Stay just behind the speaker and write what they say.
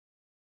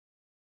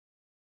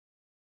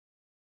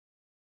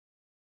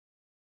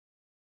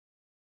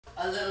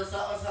A little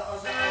something, something,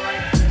 something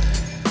like this.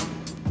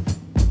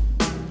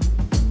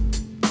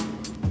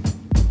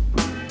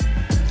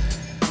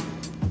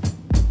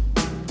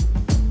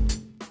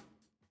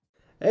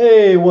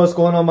 Hey, what's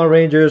going on, my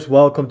Rangers?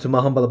 Welcome to my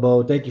humble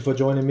abode. Thank you for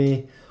joining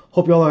me.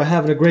 Hope y'all are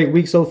having a great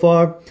week so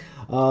far.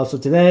 So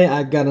today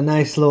I got a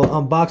nice little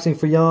unboxing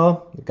for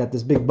y'all. I got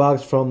this big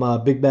box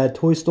from Big Bad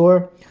Toy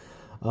Store.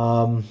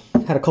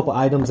 Had a couple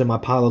items in my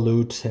pile of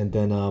loot, and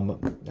then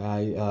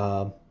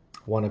I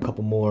won a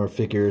couple more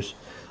figures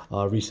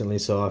recently,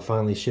 so I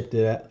finally got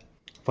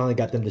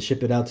them to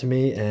ship it out to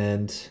me,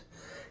 and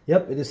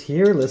yep, it is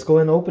here. Let's go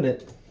ahead and open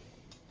it.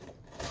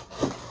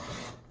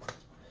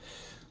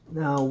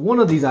 Now, one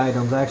of these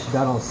items I actually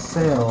got on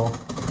sale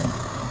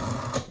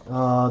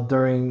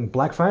during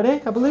Black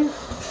Friday, I believe.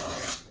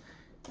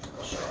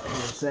 Give me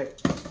a sec.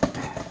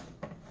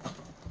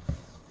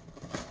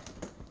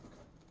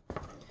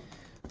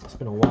 It's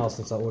been a while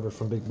since I ordered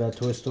from Big Bad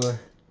Toy Store.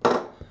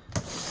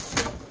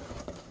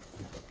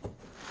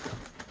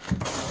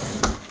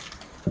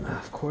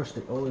 Of course,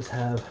 they always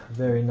have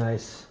very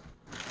nice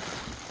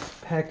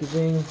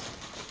packaging.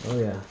 Oh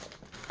yeah,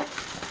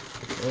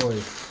 it's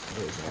always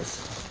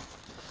nice.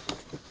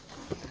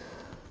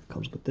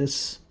 Comes with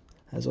this,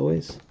 as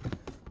always. A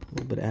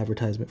little bit of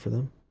advertisement for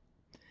them.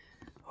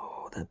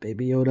 Oh, that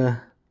Baby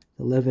Yoda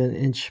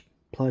 11-inch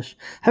plush.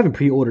 Haven't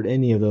pre-ordered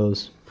any of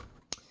those.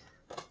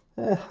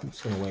 I'm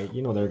just gonna wait.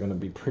 You know they're gonna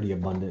be pretty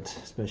abundant,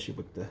 especially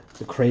with the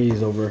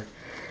craze over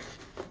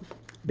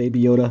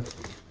Baby Yoda.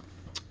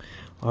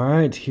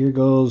 Alright, here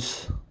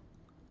goes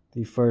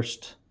the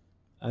first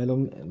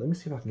item. And let me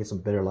see if I can get some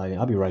better lighting.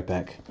 I'll be right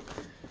back.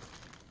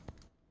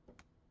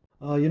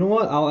 You know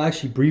what? I'll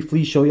actually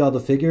briefly show y'all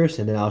the figures,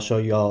 and then I'll show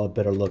y'all a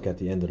better look at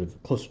the end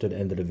of closer to the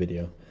end of the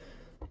video.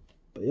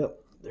 But yep,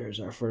 there's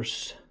our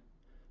first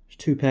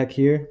 2-pack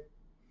here.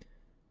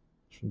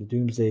 It's from the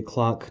Doomsday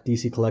Clock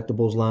DC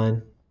Collectibles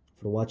line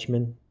for the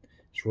Watchmen.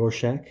 It's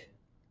Rorschach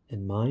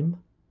and Mime.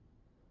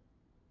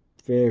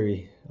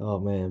 Oh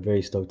man,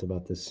 very stoked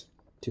about this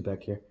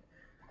 2-pack here,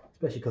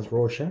 especially because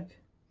Rorschach.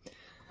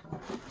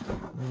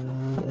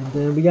 And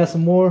then we got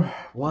some more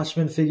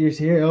Watchmen figures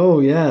here. Oh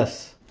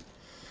yes.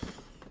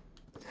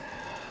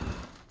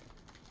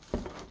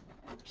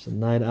 It's a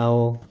Night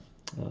Owl.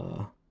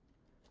 I'll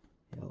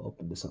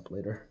open this up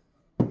later.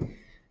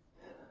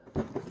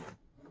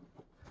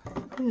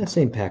 Yeah,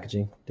 same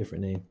packaging,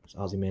 different name. It's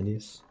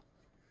Ozymandias.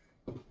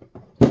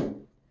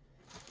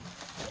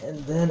 And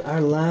then our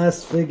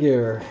last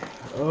figure.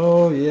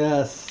 Oh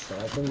yes,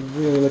 I've been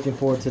really looking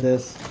forward to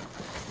this.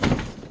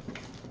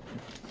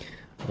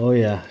 Oh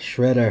yeah,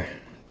 Shredder.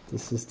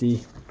 This is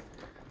the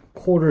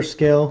quarter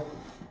scale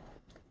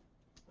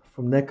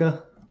from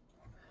NECA.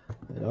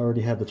 I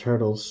already have the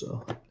turtles,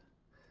 so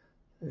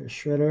there's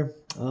Shredder.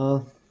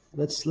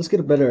 Let's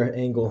get a better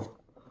angle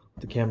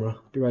with the camera.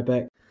 Be right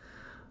back.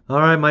 All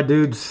right, my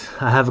dudes,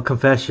 I have a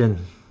confession.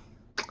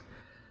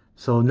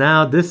 So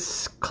now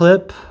this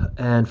clip,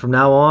 and from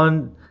now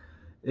on,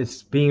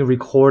 it's being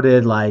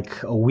recorded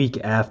like a week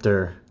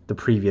after the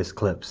previous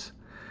clips.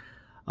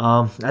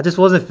 I just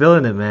wasn't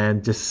feeling it,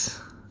 man.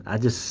 I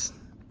just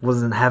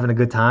wasn't having a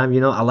good time.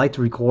 You know, I like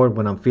to record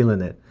when I'm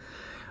feeling it.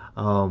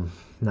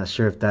 Not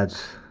sure if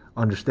that's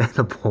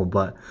understandable,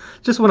 but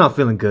just when I'm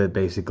feeling good,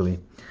 basically.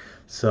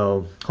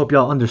 So hope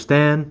y'all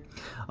understand.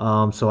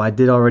 So I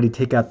did already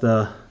take out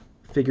the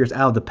figures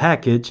out of the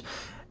package.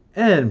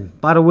 And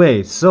by the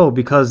way, so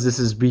because this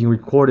is being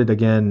recorded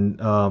again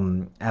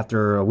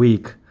after a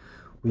week,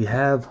 we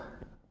have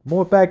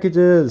more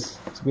packages.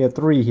 So we have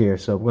 3 here,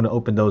 so we're gonna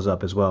open those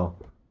up as well.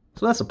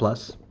 So that's a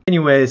plus.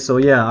 Anyway, so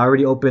yeah, I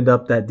already opened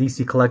up that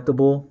DC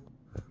Collectible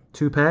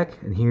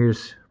 2-pack, and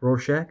here's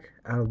Rorschach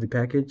out of the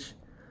package.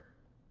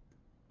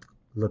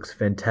 Looks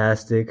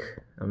fantastic.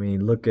 I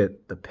mean, look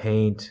at the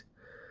paint.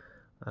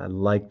 I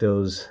like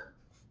the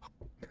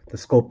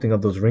sculpting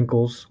of those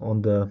wrinkles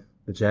on the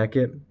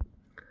jacket.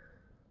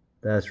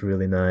 That's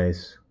really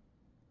nice.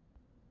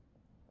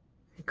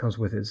 It comes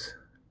with his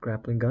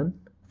grappling gun,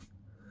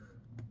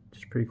 which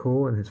is pretty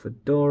cool, and his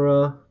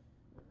fedora.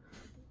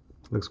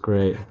 Looks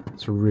great.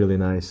 It's a really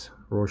nice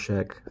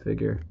Rorschach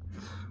figure.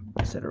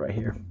 I set it right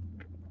here.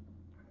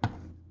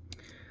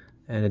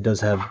 And it does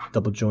have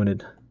double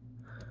jointed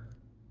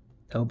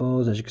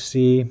elbows, as you can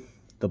see,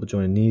 double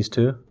jointed knees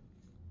too.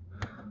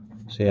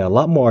 So yeah, a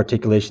lot more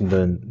articulation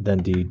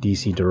than the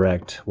DC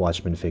Direct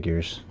Watchmen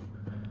figures.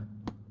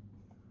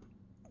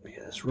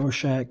 Yeah, this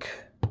Rorschach,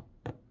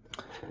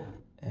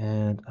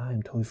 and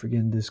I'm totally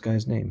forgetting this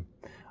guy's name.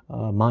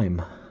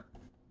 Mime.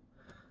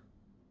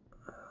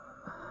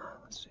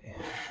 Let's see.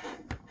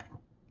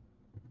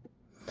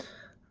 There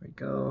we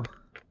go.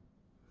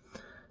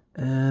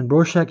 And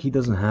Rorschach, he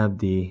doesn't have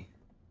the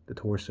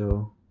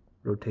torso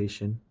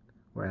rotation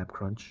or ab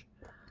crunch.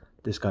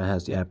 This guy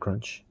has the ab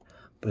crunch,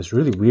 but it's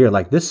really weird.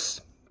 Like,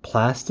 this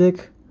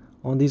plastic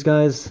on these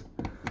guys,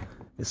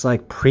 it's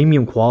like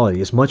premium quality.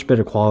 It's much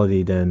better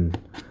quality than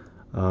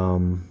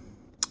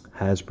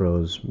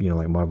Hasbro's, you know,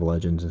 like Marvel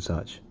Legends and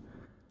such.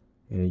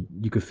 And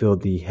you could feel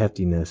the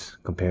heftiness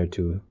compared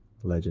to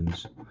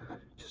Legends,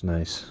 which is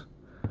nice.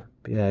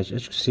 But yeah, as you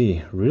can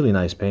see, really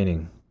nice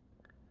painting.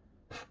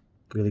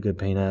 Really good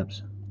paint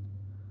apps.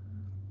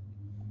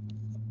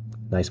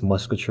 Nice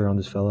musculature on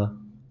this fella.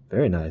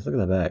 Very nice. Look at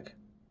that back.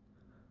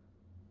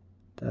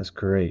 That's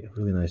great.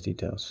 Really nice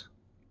details.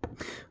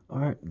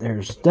 Alright,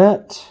 there's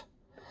that.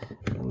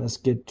 And let's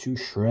get to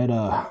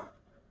Shredder.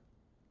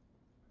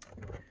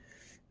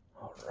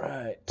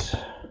 Alright.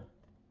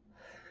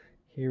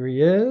 Here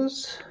he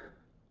is.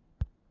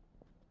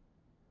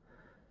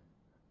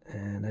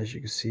 And as you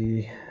can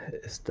see,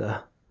 it's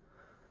the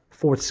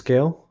 4th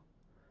scale.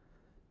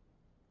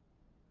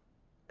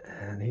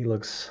 And he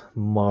looks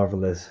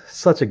marvelous.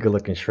 Such a good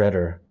looking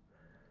Shredder.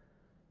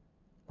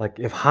 Like,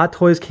 if Hot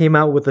Toys came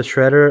out with a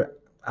Shredder,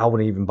 I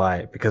wouldn't even buy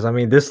it. Because, I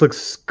mean, this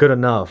looks good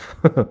enough.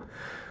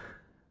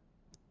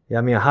 Yeah,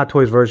 I mean, a Hot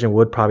Toys version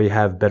would probably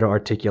have better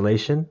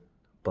articulation.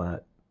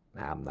 But,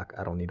 nah,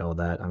 I don't need all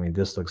that. I mean,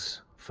 this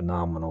looks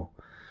phenomenal.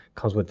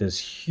 Comes with this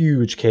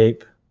huge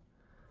cape.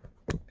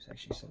 Let's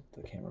actually set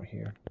the camera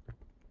here.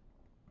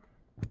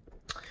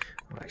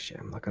 Oh, actually,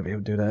 I'm not going to be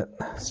able to do that.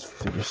 This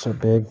figure's so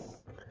big.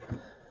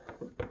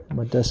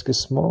 My desk is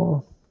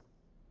small.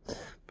 But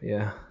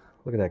yeah,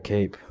 look at that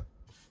cape.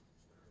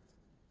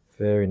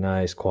 Very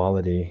nice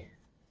quality.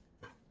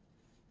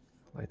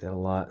 I like that a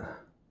lot. Look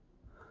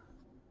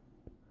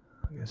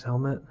at his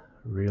helmet.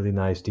 Really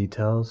nice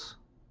details.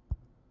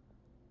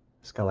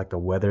 It's got like the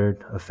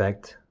weathered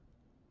effect.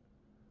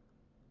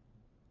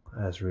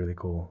 That's really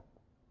cool.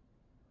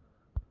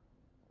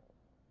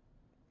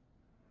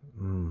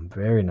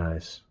 Very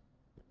nice.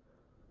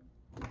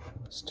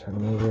 Let's turn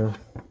him over.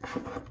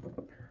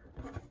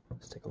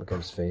 Let's take a look at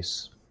his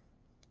face.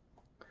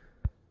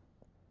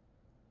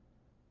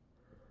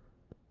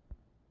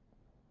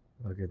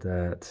 Look at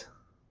that.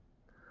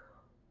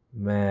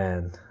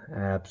 Man,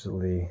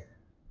 absolutely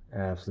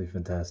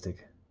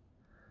fantastic.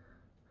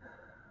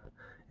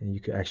 And you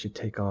can actually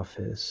take off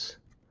this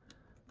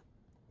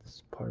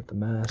part of the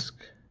mask.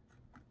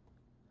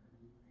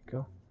 There you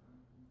go.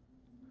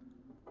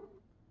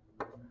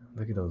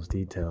 Look at those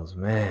details,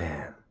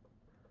 man. I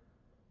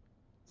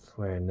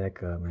swear,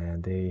 NECA, man,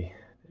 they're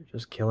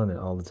just killing it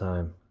all the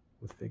time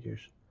with figures.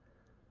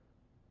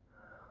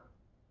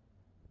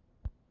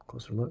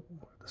 Closer look,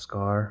 the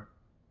scar.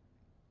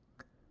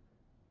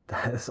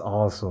 That is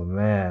awesome,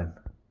 man.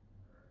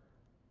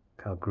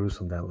 Look how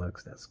gruesome that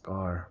looks, that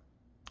scar.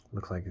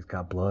 Looks like it's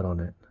got blood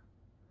on it.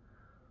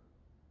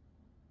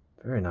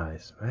 Very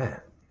nice, man.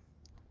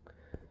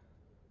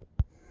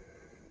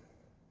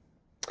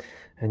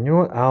 And you know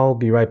what? I'll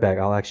be right back.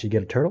 I'll actually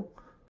get a turtle.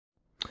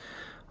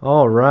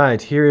 All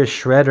right, here is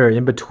Shredder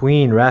in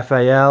between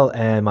Raphael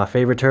and my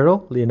favorite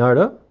turtle,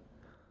 Leonardo.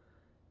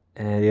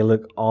 And they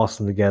look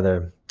awesome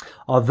together.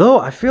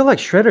 Although, I feel like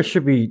Shredder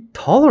should be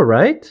taller,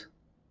 right?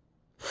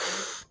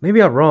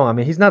 Maybe I'm wrong. I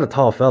mean, he's not a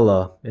tall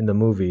fella in the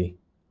movie.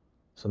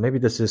 So maybe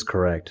this is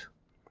correct.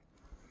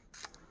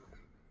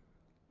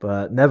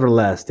 But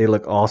nevertheless, they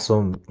look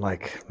awesome.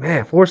 Like,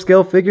 man,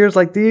 4-scale figures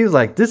like these,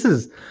 like, this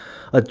is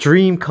a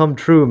dream come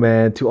true,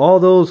 man. To all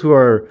those who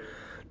are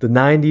the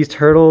 90s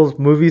Turtles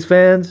movies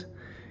fans,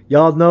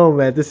 y'all know,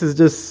 man, this is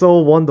just so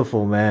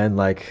wonderful, man.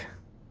 Like,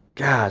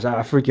 gosh,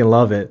 I freaking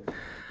love it.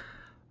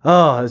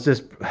 Oh, it's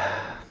just,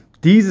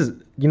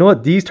 you know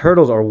what? These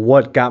turtles are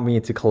what got me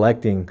into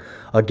collecting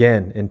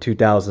again in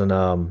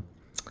 2000,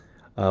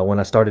 when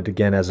I started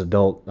again as an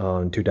adult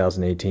in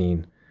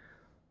 2018.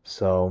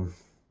 So,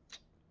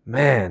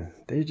 man,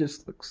 they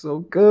just look so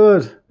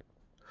good.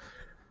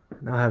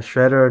 Now I have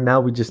Shredder.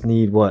 Now we just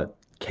need what?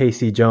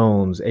 Casey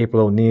Jones,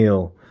 April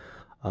O'Neil,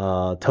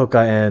 Toka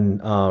and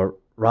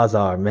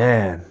Razar.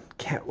 Man,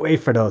 can't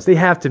wait for those. They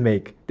have to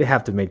make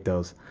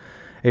those.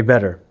 They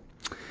better.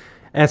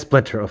 And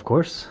Splinter, of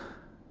course.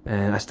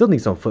 And I still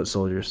need some foot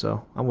soldiers,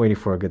 so I'm waiting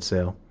for a good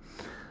sale.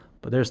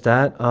 But there's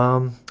that.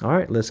 All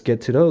right, let's get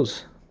to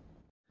those.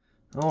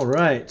 All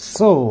right,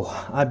 so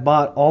I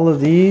bought all of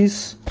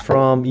these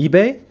from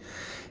eBay.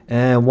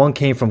 And one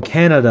came from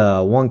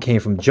Canada, one came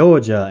from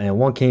Georgia, and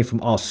one came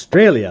from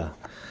Australia.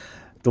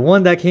 The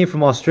one that came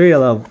from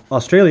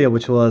Australia,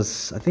 which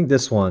was, I think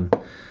this one,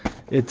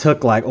 it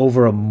took like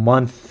over a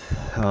month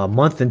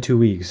and 2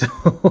 weeks.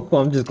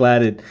 I'm just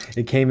glad it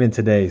came in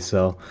today.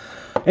 So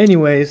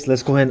anyways,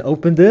 let's go ahead and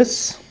open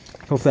this.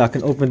 Hopefully I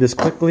can open this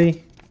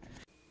quickly.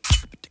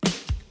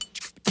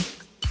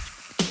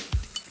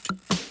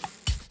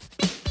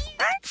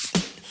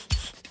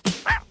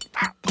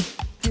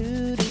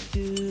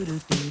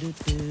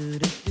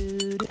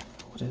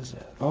 What is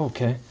it? Oh,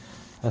 okay.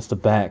 That's the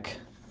back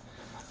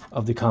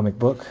of the comic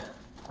book.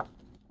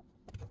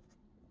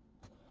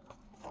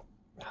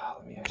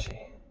 Let me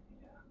actually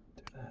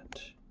do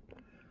that.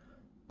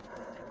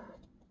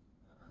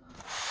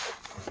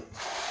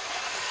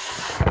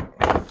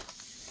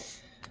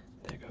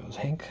 There goes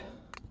Hank.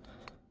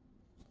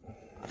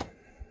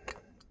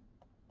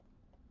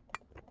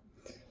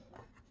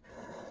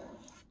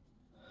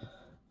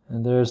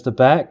 And there's the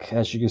back.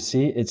 As you can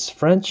see, it's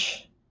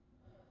French.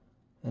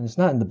 And it's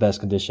not in the best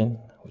condition,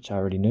 which I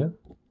already knew.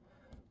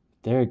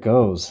 There it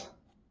goes.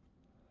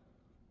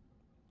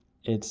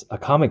 It's a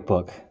comic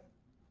book.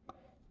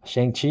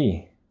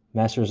 Shang-Chi,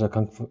 Master of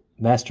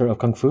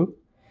Kung Fu,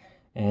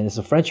 and it's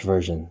a French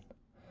version.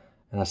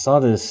 And I saw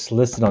this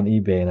listed on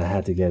eBay, and I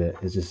had to get it.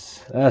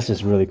 That's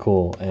just really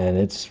cool, and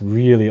it's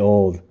really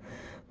old. I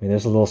mean,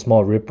 there's a little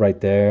small rip right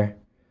there,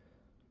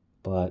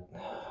 but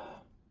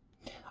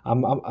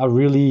I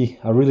really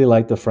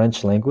like the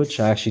French language.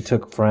 I actually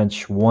took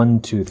French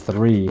 1 to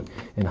 3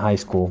 in high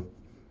school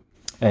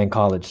and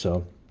college.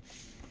 So,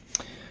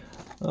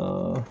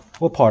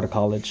 what part of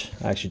college?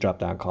 I actually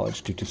dropped out of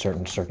college due to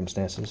certain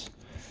circumstances.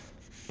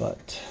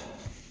 But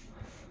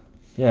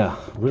yeah,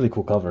 really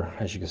cool cover,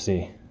 as you can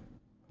see.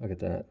 Look at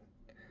that.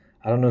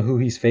 I don't know who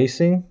he's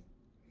facing.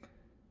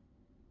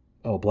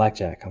 Oh,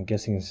 Blackjack. I'm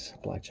guessing it's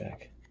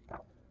Blackjack.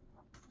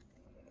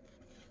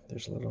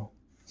 There's a little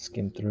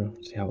skim through.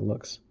 See how it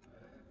looks.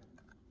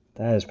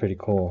 That is pretty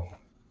cool.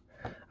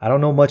 I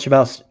don't know much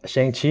about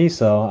Shang-Chi,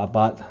 so I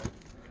bought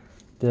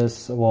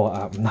this. Well,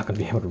 I'm not going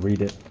to be able to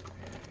read it.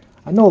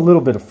 I know a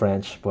little bit of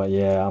French, but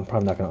yeah, I'm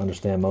probably not going to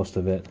understand most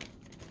of it.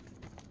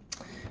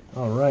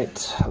 All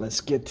right,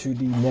 let's get to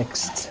the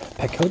next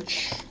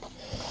package.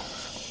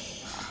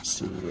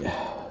 See.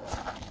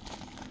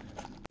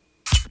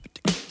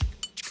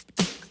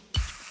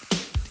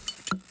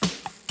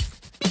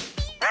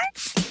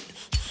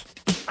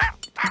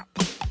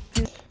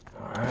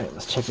 Alright,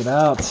 let's check it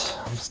out.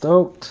 I'm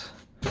stoked.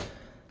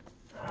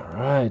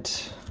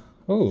 Alright.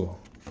 Oh,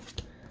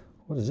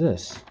 what is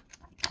this?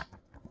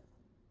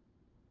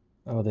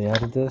 Oh, they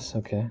added this?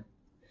 Okay.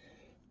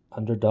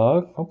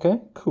 Underdog.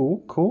 Okay,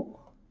 cool, cool.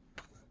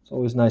 It's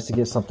always nice to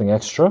get something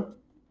extra.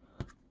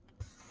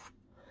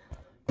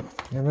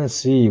 And let's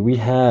see, we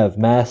have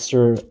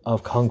Master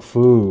of Kung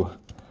Fu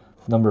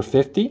number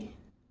 50.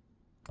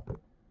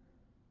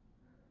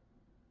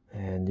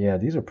 And yeah,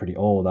 these are pretty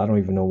old. I don't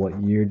even know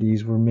what year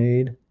these were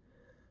made.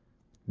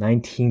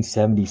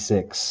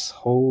 1976.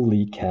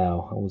 Holy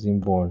cow, I wasn't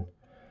even born.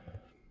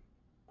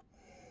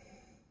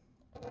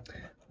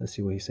 Let's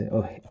see what he said.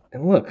 Oh,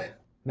 and look,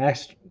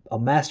 a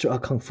Master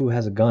of Kung Fu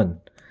has a gun.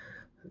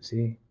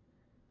 See?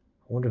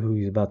 I wonder who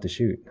he's about to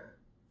shoot.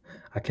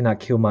 I cannot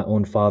kill my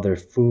own father,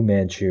 Fu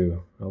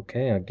Manchu.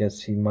 Okay, I guess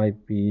he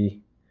might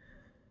be...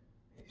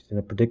 He's in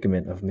a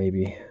predicament of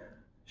maybe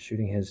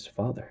shooting his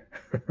father.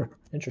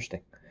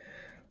 Interesting.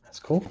 That's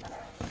cool.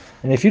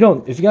 And if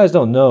you guys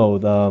don't know,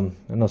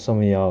 I know some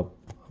of y'all,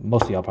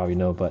 most of y'all probably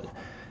know, but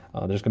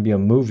there's gonna be a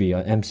movie,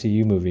 an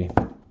MCU movie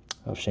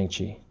of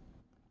Shang-Chi.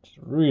 It's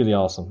really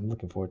awesome. I'm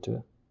looking forward to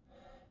it.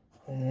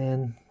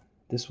 And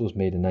this was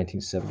made in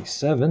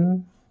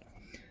 1977.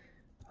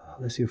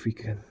 Let's see if we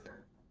can...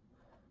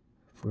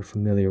 If we're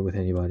familiar with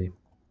anybody.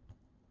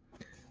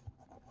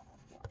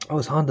 Oh,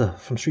 it's Honda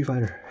from Street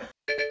Fighter.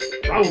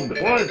 Round 1,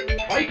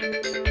 fight!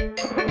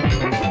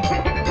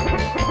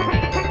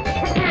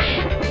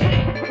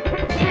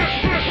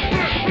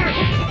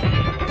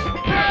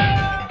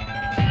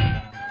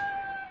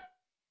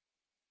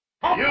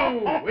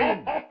 You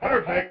win!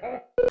 Perfect!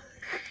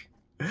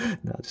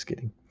 No, just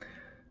kidding.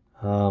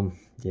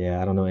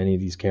 Yeah, I don't know any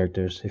of these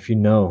characters. If you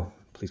know,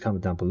 please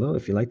comment down below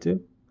if you like to.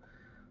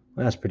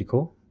 Well, that's pretty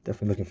cool.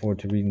 Definitely looking forward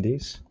to reading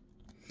these.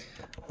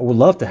 I would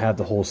love to have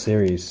the whole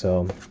series.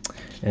 So,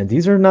 and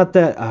these are not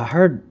that. I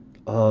heard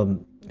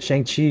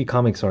Shang-Chi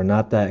comics are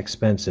not that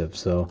expensive.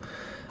 So,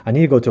 I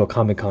need to go to a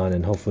Comic-Con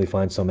and hopefully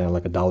find some at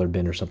like a dollar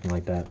bin or something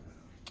like that.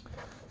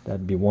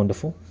 That'd be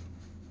wonderful.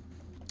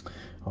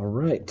 All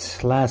right,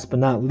 last but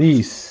not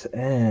least,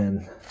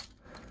 and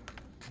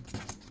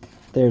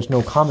there's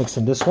no comics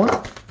in this one.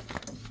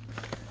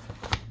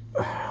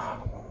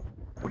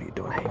 What are you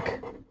doing,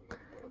 Hank?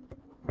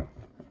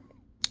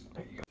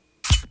 There you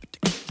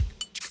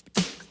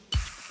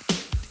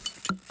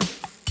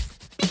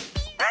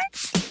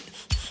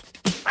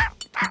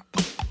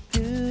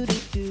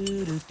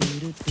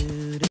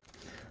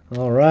go.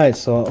 All right,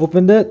 so I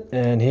opened it,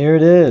 and here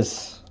it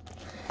is.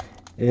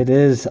 It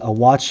is a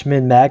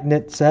Watchmen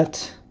magnet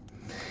set.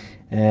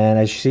 And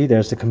as you see,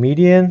 there's the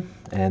comedian,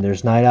 and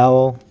there's Night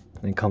Owl.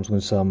 And it comes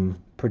with some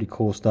pretty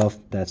cool stuff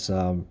that's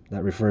that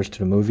refers to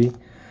the movie.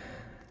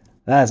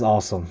 That's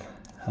awesome.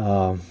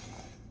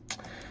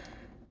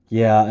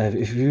 Yeah,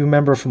 if you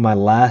remember from my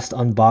last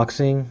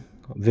unboxing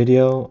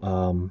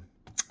video,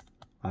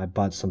 I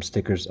bought some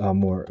stickers,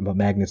 more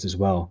magnets as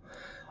well.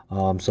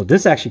 So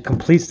this actually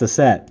completes the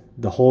set,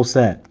 the whole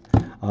set.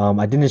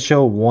 I didn't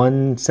show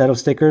one set of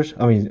stickers.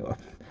 I mean, I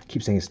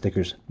keep saying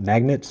stickers,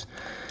 magnets.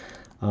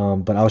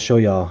 But I'll show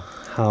y'all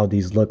how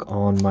these look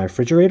on my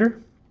refrigerator.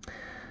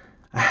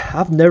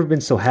 I've never been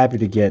so happy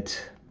to get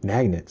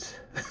magnets.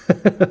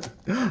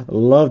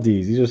 Love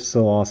these. These are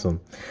so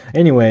awesome.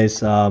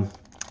 Anyways,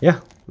 yeah,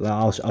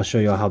 I'll show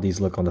you how these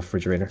look on the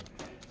refrigerator.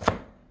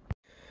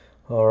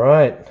 All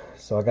right,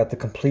 so I got the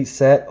complete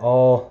set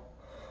all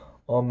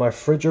on my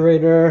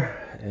refrigerator,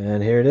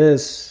 and here it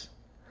is.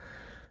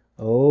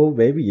 Oh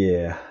baby,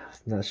 yeah.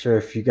 Not sure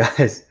if you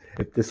guys,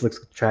 if this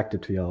looks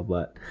attractive to y'all,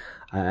 but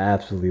I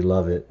absolutely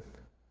love it.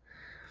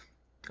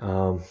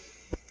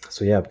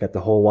 So yeah, I've got the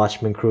whole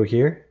Watchmen crew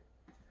here,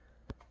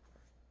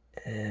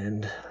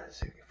 and let's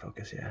see if we can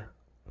focus. Yeah,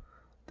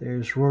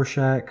 there's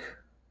Rorschach,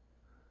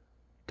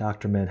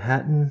 Dr.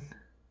 Manhattan,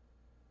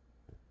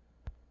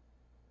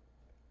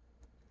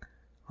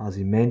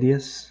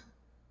 Ozymandias,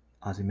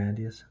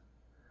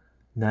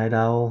 Night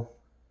Owl,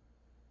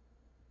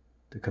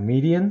 the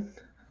Comedian,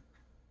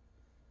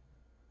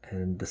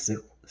 and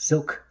the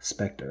Silk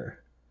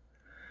Spectre.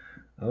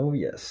 Oh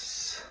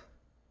yes.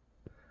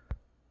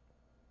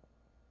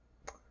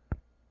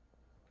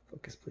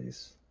 Focus,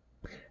 please.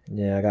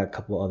 Yeah, I got a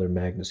couple other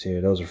magnets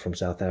here. Those are from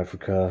South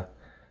Africa.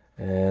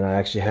 And I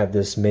actually have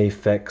this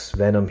Mafex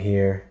Venom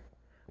here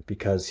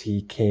because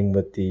he came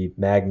with the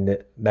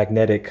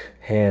magnetic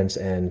hands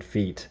and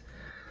feet.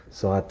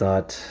 So I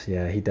thought,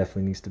 yeah, he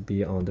definitely needs to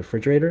be on the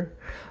refrigerator.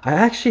 I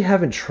actually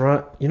haven't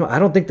tried, I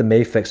don't think the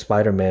Mafex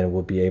Spider-Man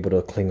will be able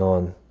to cling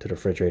on to the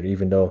refrigerator,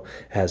 even though it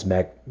has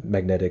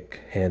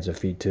magnetic hands and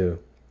feet too.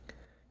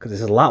 Because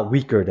it's a lot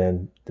weaker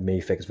than the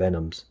Mafex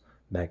Venom's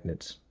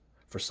magnets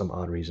for some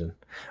odd reason.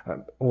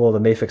 Well, the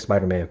Mafex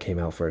Spider-Man came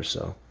out first,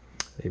 so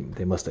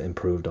they must have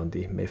improved on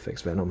the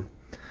Mafex Venom.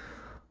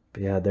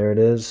 But yeah, there it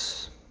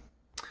is.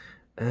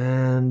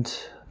 And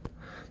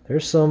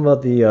there's some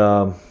of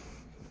the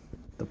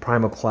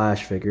Primal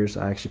Clash figures.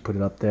 I actually put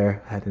it up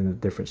there. I had it in a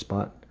different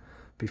spot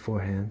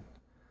beforehand.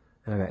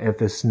 And I got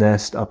Enfys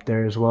Nest up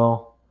there as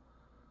well.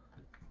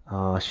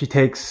 Her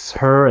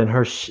and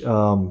her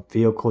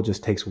vehicle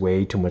just takes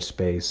way too much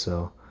space,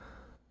 so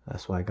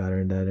that's why I got her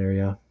in that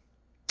area.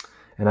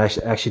 And I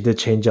actually did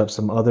change up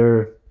some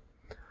other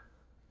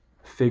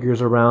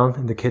figures around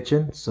in the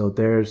kitchen. So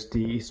there's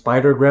the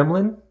Spider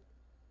Gremlin.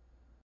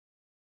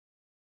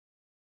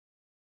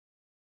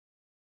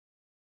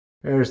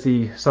 There's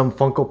some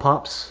Funko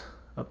Pops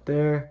up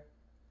there.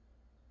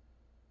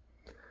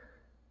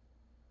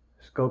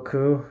 There's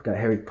Goku. Got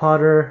Harry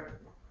Potter.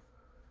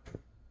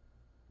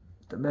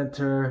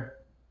 Dementor.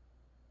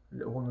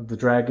 One of the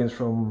dragons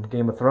from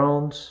Game of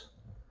Thrones.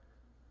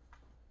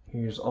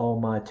 Here's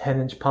all my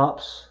 10-inch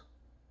pops.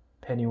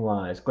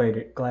 Pennywise,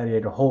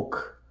 Gladiator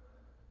Hulk,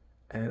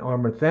 and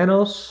Armored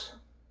Thanos.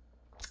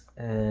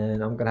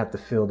 And I'm gonna have to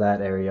fill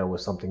that area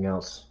with something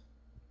else.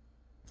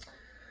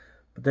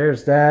 But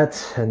there's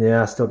that, and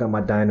yeah, I still got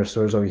my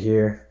dinosaurs over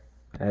here.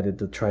 Added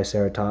the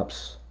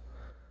Triceratops.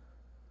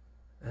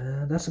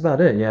 And that's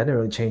about it. Yeah, I didn't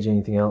really change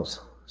anything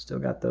else. Still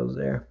got those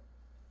there.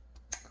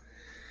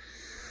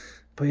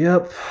 But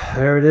yep,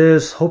 there it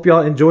is. Hope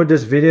y'all enjoyed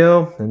this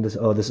video and this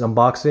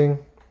unboxing.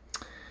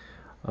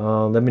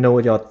 Let me know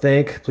what y'all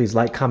think. Please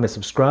like, comment,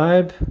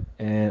 subscribe,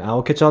 and I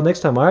will catch y'all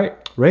next time. All right,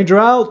 Ranger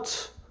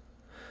out.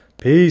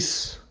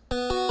 Peace.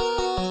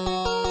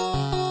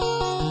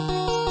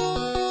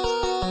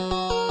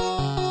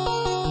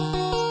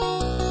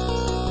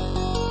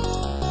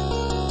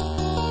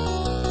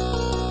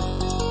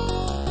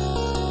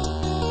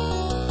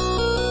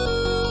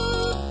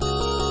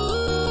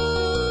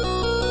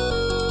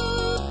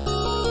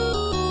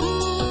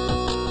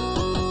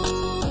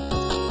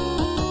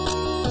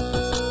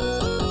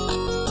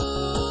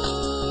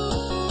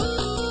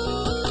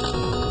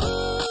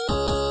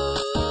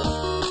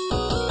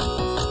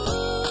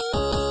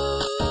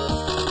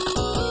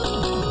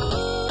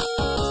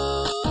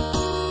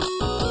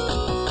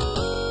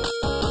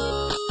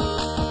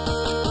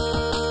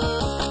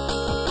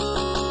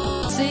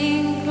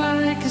 Sink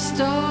like a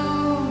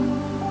stone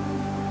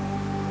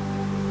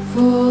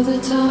for the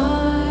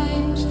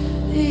times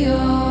you're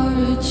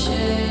a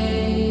change.